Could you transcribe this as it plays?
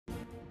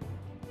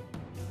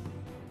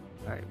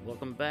Alright,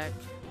 welcome back.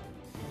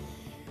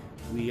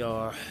 We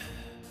are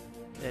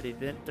at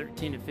event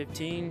 13 to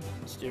 15.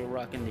 Still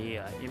rocking the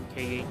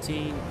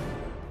MK18.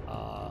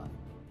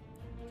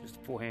 Just a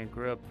forehand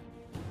grip.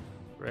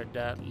 Red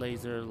dot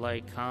laser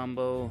light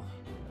combo.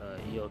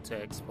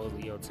 EOTech,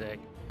 supposedly EOTech.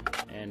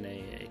 And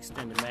a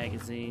extended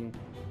magazine.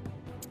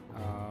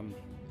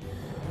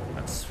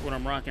 That's what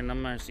I'm rocking.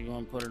 I'm actually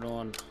going to put it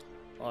on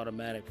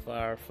automatic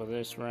fire for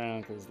this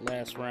round, because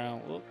last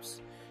round,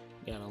 whoops,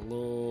 got a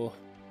little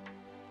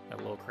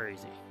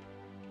crazy.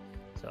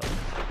 So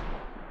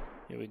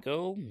here we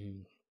go.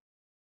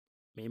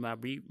 May my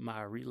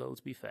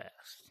reloads be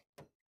fast.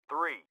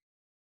 3,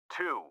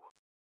 2,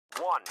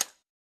 1,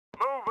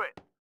 move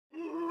it.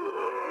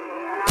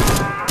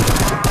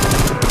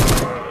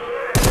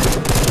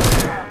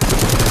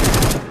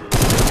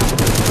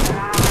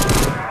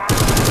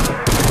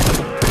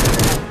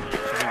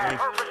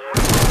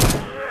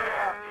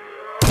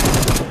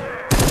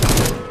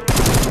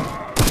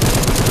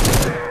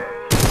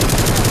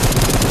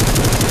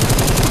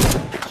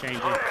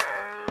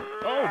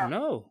 Oh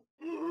no!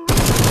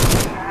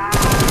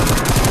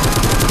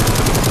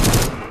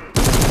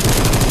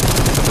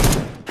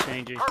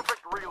 Changing.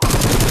 Perfect reload.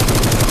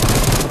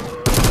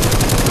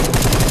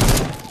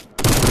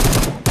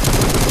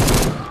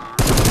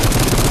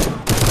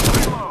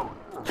 Reload.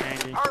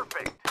 Changing.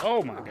 Perfect.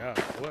 Oh my god!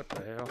 What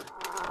the hell?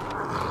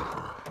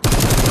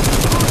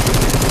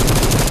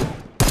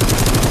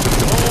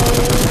 Oh!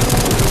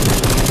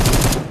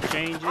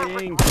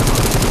 Changing.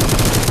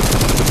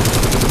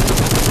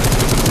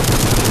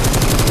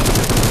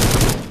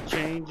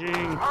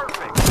 Changing.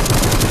 Perfect.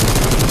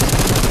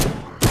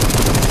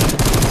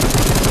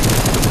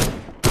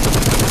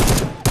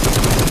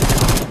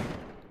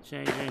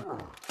 Changing.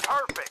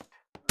 Perfect.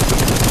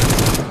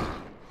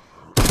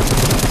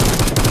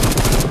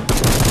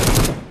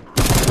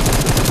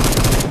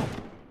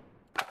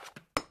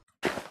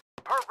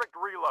 Perfect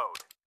reload.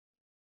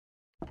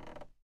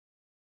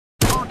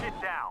 Target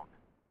down.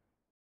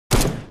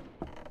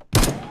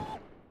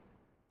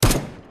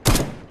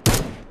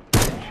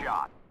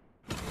 Shot.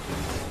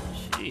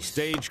 Jeez.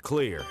 Stage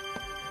clear.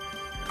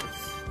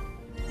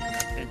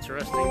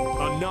 Interesting.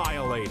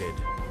 Annihilated.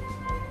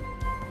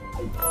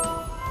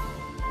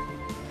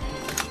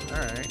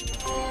 Alright.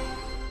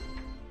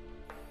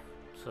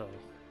 So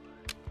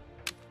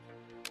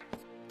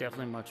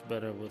definitely much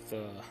better with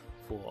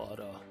full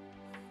auto.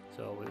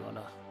 So we're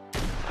gonna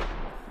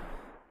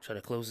try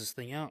to close this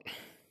thing out.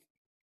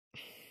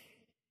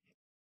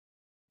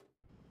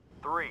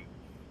 3,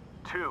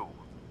 2,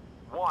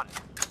 1,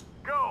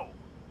 go.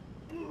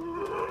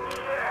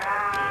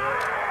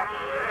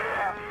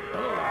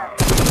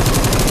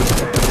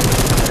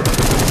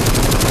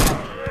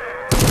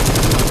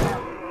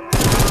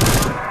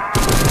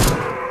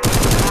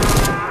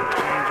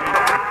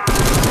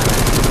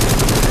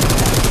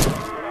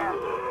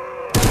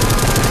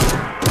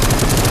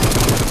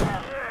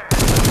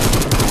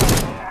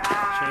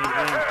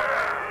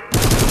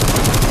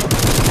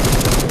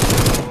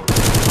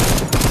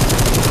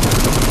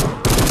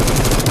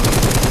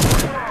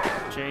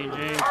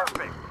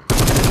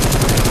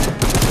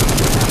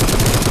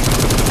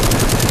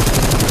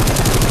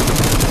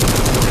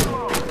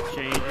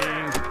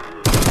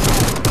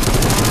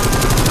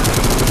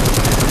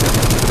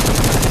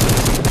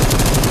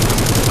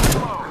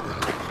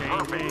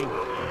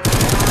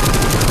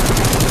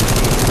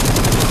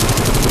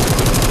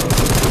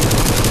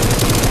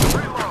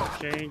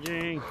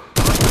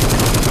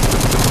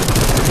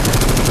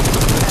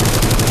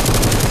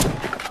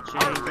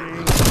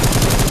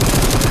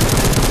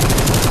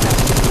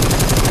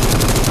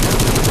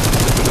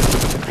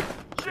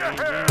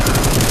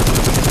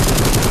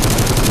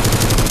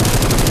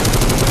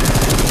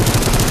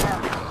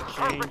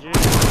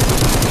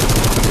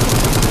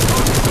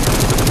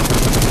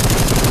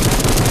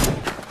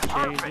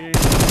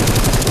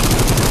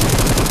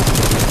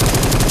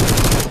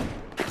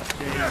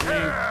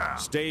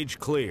 Stage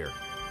clear.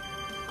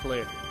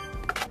 Clear.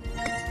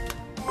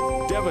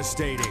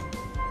 Devastating.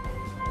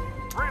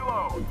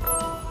 Reload.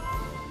 Alright.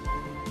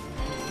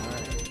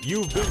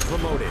 You've been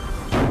promoted.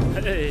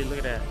 Hey, look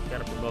at that.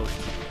 Got a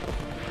promotion.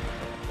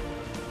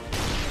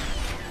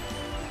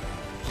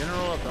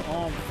 General of the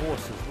Armed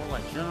Forces. More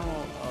like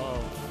General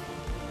of...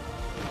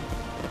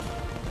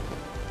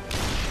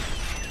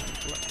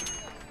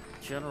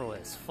 General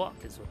as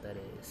fuck is what that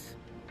is.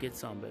 Get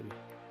some, baby.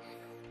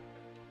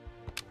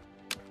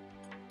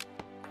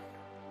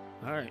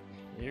 Alright,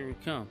 here we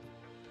come.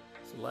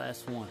 It's the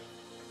last one.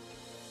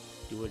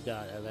 Do or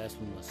die. That last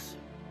one was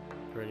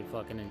pretty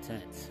fucking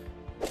intense.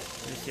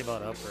 Let's see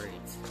about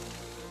upgrades.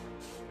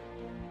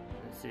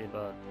 Let's see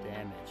about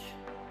damage.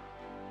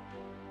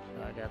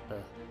 I got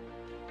the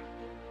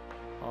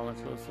all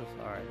inclusive.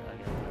 Alright, I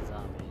got the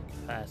zombie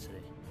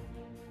capacity.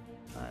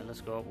 Alright, let's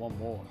go up one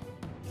more.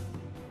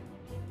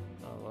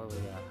 Oh, what we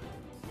got?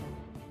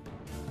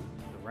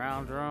 The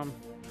round drum.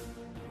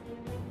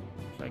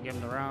 Should I give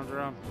him the round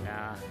drum?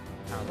 Nah,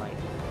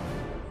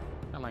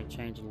 I like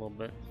change a little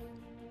bit.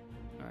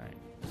 Alright,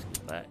 let's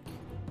get back.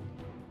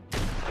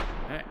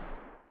 Alright.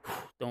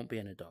 Don't be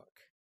in the dark.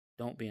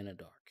 Don't be in the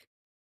dark.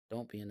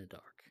 Don't be in the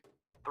dark.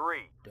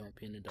 3, Don't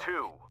be in the dark.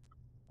 2,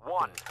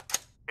 1.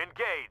 Engage.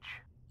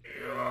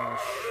 Oh,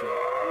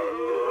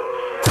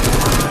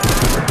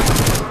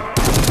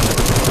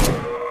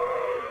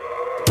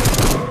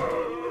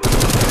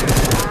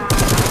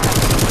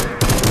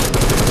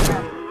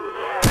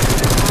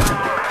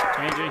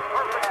 Changing.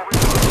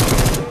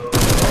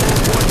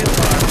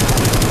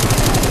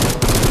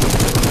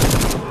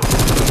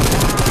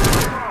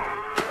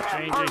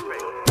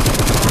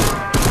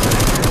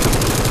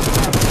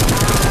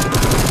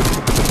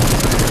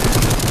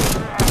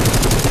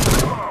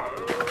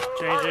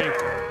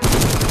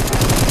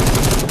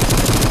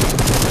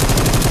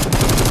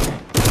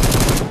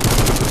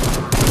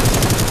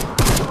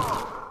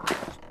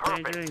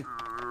 Changing.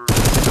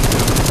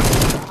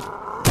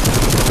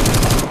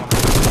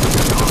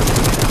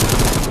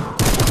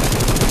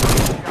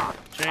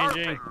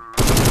 Changing.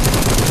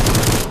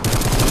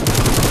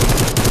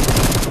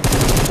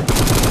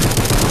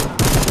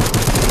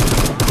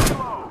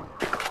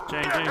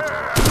 Changing.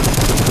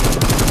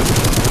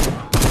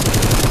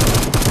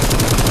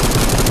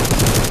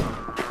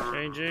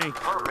 Changing.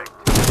 Perfect.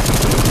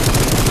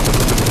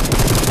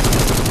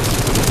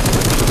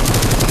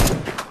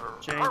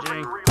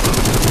 Changing.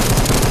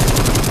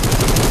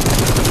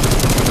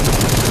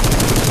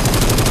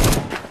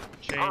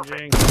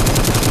 Changing.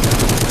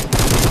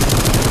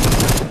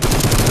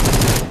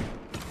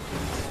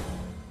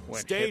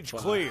 Went Stage hip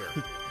clear.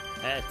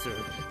 Had to.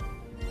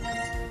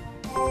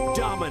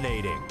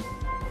 Dominating.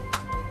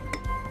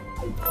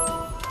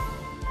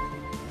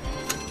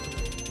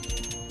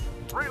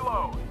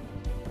 Reload.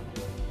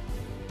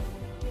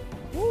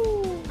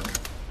 Woo!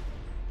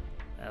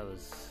 That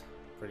was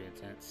pretty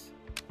intense.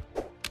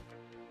 Kind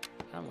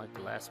of like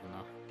the last one,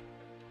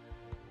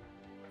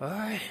 though.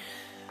 Alright.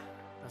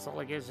 That's all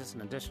I get is just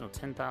an additional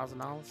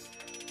 $10,000.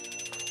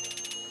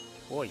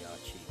 Boy, y'all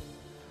cheap.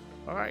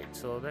 Alright,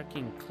 so that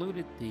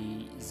concluded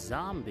the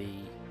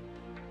zombie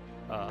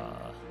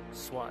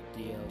SWAT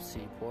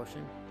DLC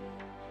portion.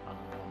 I'm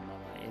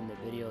gonna end the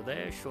video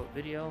there, short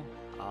video.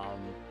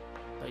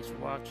 Thanks for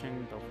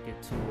watching. Don't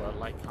forget to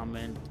like,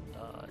 comment,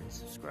 and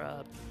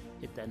subscribe.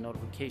 Hit that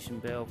notification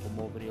bell for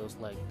more videos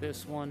like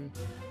this one,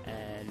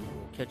 and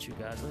we'll catch you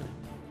guys later.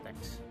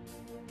 Thanks.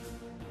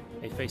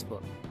 Hey,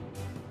 Facebook,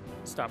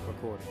 stop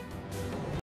recording.